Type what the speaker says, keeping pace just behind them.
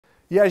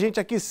E a gente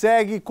aqui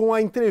segue com a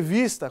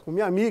entrevista com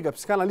minha amiga, a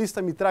psicanalista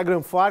Mitrá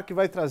Granfar, que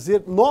vai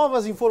trazer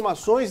novas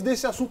informações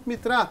desse assunto.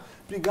 Mitrá,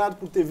 obrigado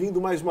por ter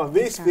vindo mais uma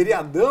vez.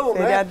 Feriadão,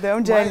 né?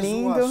 Feriadão, dia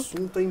lindo. Mas o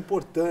assunto é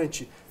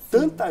importante.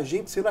 Tanta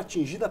gente sendo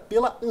atingida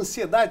pela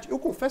ansiedade. Eu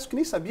confesso que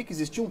nem sabia que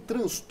existiam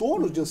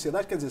transtornos de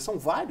ansiedade, quer dizer, são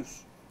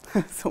vários.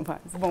 São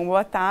vários. Bom,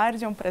 boa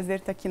tarde, é um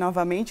prazer estar aqui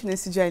novamente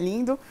nesse dia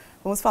lindo.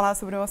 Vamos falar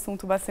sobre um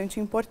assunto bastante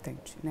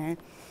importante, né?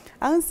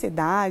 A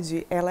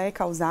ansiedade, ela é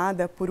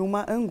causada por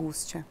uma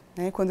angústia,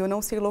 né? Quando eu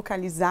não sei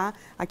localizar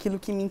aquilo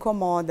que me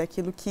incomoda,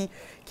 aquilo que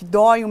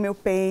dói o meu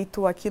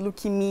peito, aquilo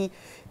que me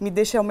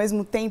deixa ao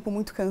mesmo tempo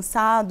muito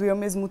cansado e ao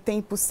mesmo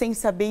tempo sem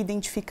saber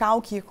identificar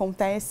o que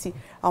acontece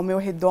ao meu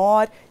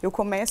redor, eu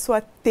começo a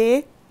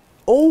ter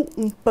ou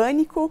um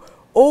pânico,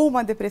 ou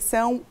uma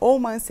depressão, ou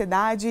uma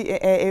ansiedade,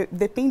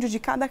 depende de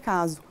cada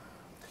caso.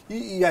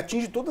 E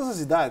atinge todas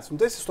as idades, não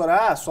tem essa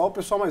história, só o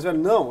pessoal mais velho,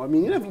 não, a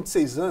menina é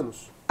 26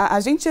 anos. A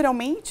gente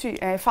geralmente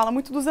fala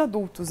muito dos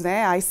adultos,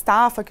 né? A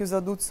estafa que os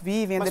adultos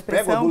vivem, a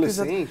depressão. Pega o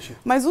adolescente.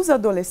 Mas os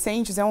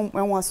adolescentes é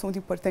um assunto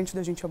importante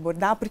da gente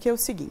abordar, porque é o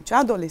seguinte, a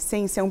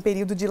adolescência é um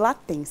período de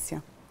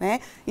latência, né?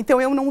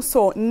 Então eu não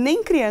sou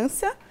nem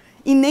criança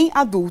e nem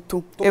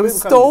adulto. Eu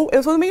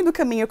sou no meio do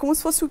caminho, é como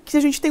se fosse que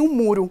a gente tem um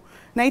muro.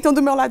 Né? Então,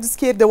 do meu lado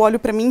esquerdo, eu olho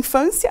para a minha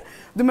infância,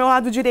 do meu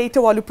lado direito,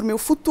 eu olho para o meu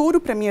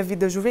futuro, para a minha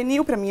vida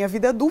juvenil, para a minha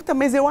vida adulta,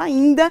 mas eu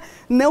ainda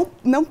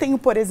não tenho,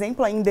 por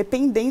exemplo, a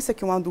independência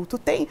que um adulto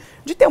tem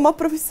de ter uma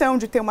profissão,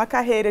 de ter uma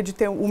carreira, de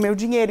ter o meu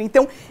dinheiro.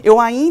 Então, eu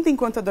ainda,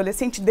 enquanto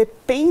adolescente,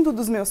 dependo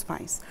dos meus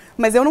pais,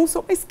 mas eu não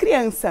sou mais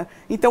criança.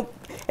 Então,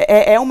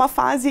 é uma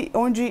fase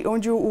onde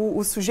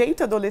o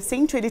sujeito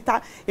adolescente,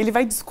 ele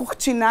vai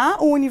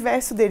descortinar o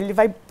universo dele, ele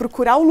vai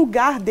procurar o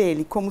lugar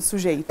dele como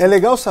sujeito. É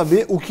legal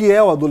saber o que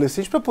é o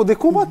adolescente para poder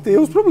combater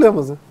os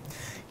problemas, né?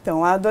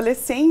 Então, a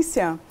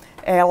adolescência,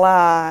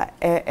 ela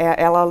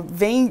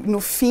vem no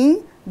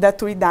fim da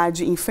tua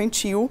idade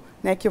infantil,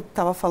 né, que eu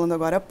estava falando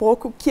agora há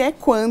pouco, que é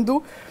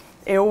quando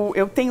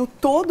eu tenho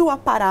todo o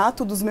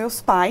aparato dos meus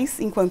pais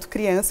enquanto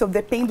criança, eu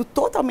dependo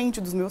totalmente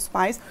dos meus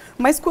pais,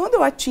 mas quando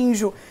eu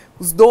atinjo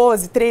os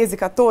 12, 13,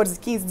 14,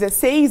 15,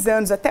 16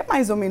 anos, até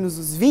mais ou menos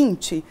os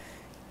 20, o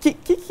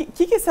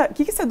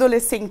que esse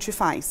adolescente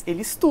faz?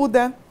 Ele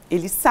estuda,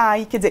 ele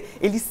sai, quer dizer,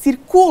 ele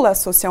circula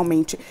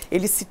socialmente,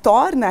 ele se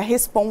torna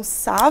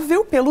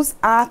responsável pelos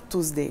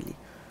atos dele.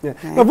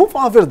 Mas vamos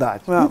falar a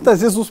verdade.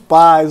 Muitas vezes os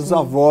pais, os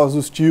avós,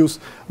 os tios,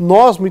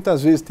 nós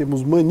muitas vezes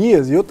temos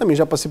manias, e eu também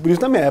já passei por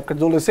isso na minha época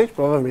de adolescente,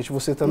 provavelmente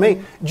você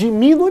também, de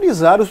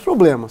minorizar os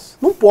problemas.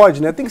 Não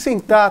pode, né? Tem que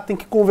sentar, tem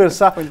que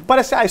conversar.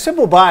 Parece, isso é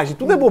bobagem,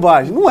 tudo é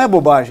bobagem. Não é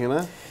bobagem,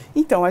 né?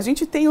 Então, a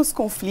gente tem os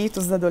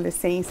conflitos da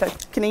adolescência,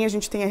 que nem a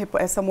gente tem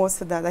essa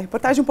moça da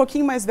reportagem, um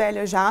pouquinho mais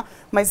velha já,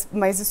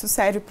 mas isso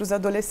serve para os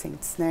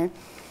adolescentes, né?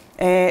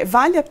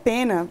 Vale a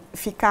pena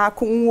ficar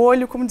com um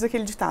olho, como diz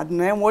aquele ditado,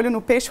 né? Um olho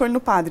no peixe, olho no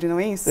padre, não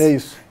é isso? É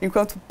isso.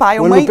 Enquanto pai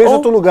ou mãe... Olho no peixe,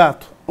 outro no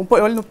gato. Um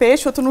olho no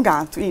peixe, outro no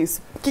gato, isso.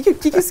 O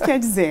que isso quer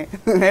dizer?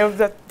 Eu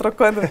já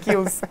trocando aqui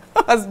os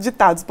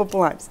ditados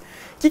populares.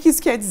 O que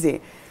isso quer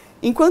dizer?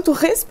 Enquanto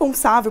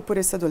responsável por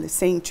esse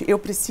adolescente, eu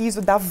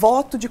preciso dar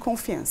voto de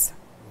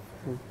confiança.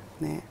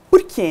 Né?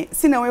 Por quê?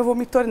 Senão eu vou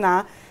me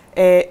tornar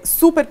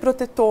super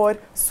protetor,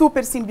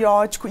 super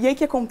simbiótico. E aí o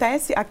que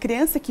acontece? A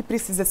criança que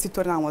precisa se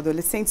tornar um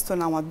adolescente, se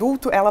tornar um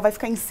adulto, ela vai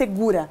ficar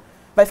insegura,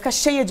 vai ficar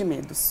cheia de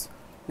medos.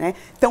 Né?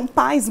 Então,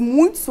 pais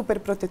muito super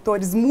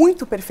protetores,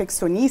 muito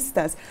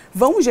perfeccionistas,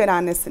 vão gerar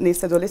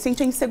nesse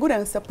adolescente a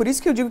insegurança. Por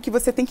isso que eu digo que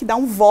você tem que dar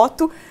um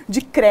voto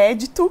de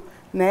crédito,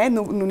 né,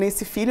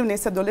 nesse filho,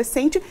 nesse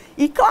adolescente,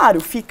 e, claro,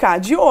 ficar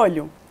de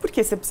olho.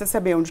 Porque você precisa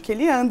saber onde que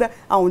ele anda,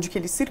 aonde que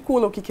ele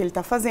circula, o que ele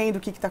está fazendo, o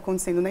que está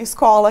acontecendo na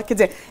escola. Quer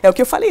dizer, é o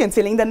que eu falei antes,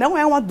 ele ainda não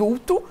é um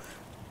adulto,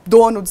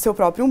 dono do seu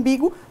próprio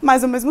umbigo,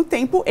 mas, ao mesmo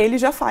tempo, ele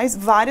já faz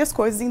várias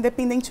coisas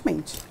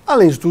independentemente.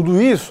 Além de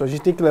tudo isso, a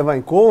gente tem que levar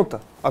em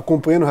conta,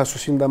 acompanhando o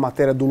raciocínio da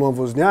matéria do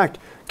Longo,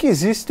 que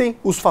existem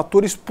os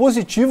fatores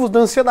positivos da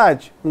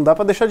ansiedade. Não dá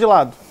para deixar de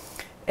lado.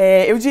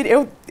 Eu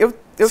diria...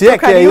 Se é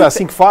que é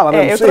assim que fala,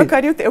 né?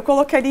 Eu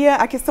colocaria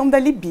a questão da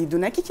libido,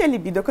 né? O que é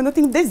libido? É quando eu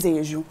tenho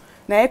desejo,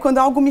 né? Quando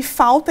algo me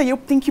falta e eu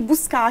tenho que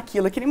buscar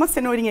aquilo. É que nem uma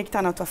cenourinha que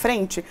está na tua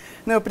frente.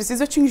 Não, eu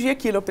preciso atingir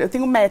aquilo. Eu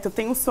tenho meta, eu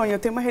tenho um sonho, eu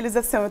tenho uma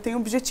realização, eu tenho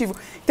um objetivo.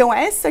 Então,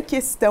 essa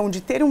questão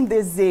de ter um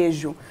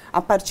desejo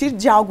a partir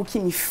de algo que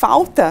me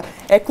falta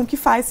é com que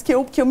faz que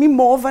eu me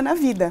mova na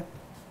vida.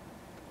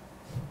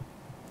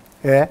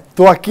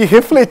 Tô aqui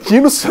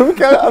refletindo sobre o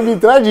que a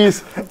Mitrá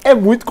disse. É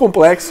muito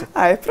complexo.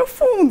 É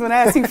profundo,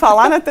 né? Assim,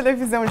 falar na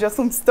televisão de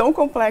assuntos tão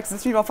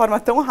complexos, de uma forma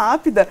tão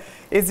rápida,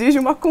 exige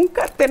uma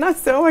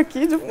concatenação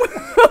aqui de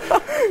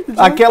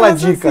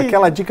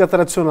aquela dica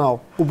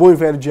tradicional, o bom e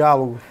velho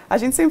diálogo. A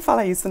gente sempre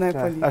fala isso, né,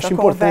 Poli? Acho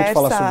importante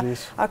falar sobre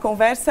isso. A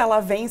conversa, ela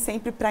vem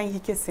sempre para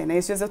enriquecer, né?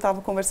 Esses dias eu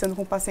estava conversando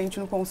com um paciente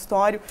no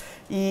consultório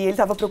e ele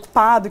estava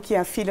preocupado que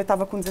a filha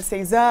estava com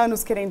 16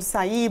 anos, querendo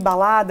sair,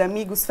 balada,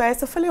 amigos,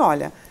 festa. Eu falei,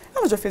 olha,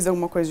 ela já fez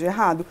alguma coisa de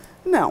errado?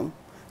 Não.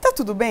 Tá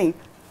tudo bem?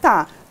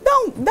 Tá.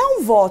 Dá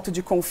um voto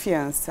de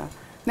confiança.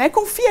 Né?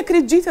 Confia,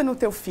 acredita no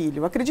teu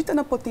filho, acredita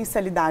na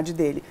potencialidade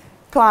dele.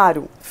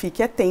 Claro,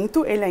 fique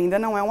atento, ele ainda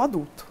não é um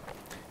adulto.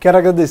 Quero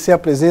agradecer a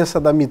presença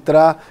da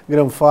Mitrá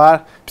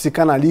Granfar,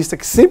 psicanalista,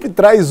 que sempre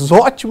traz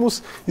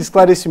ótimos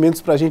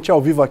esclarecimentos para a gente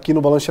ao vivo aqui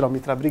no Balanço Geral.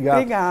 Mitrá, obrigado.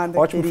 Obrigada,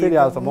 Ótimo querido.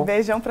 feriado, tá bom? Um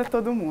beijão para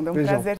todo mundo, é um Beijão. prazer.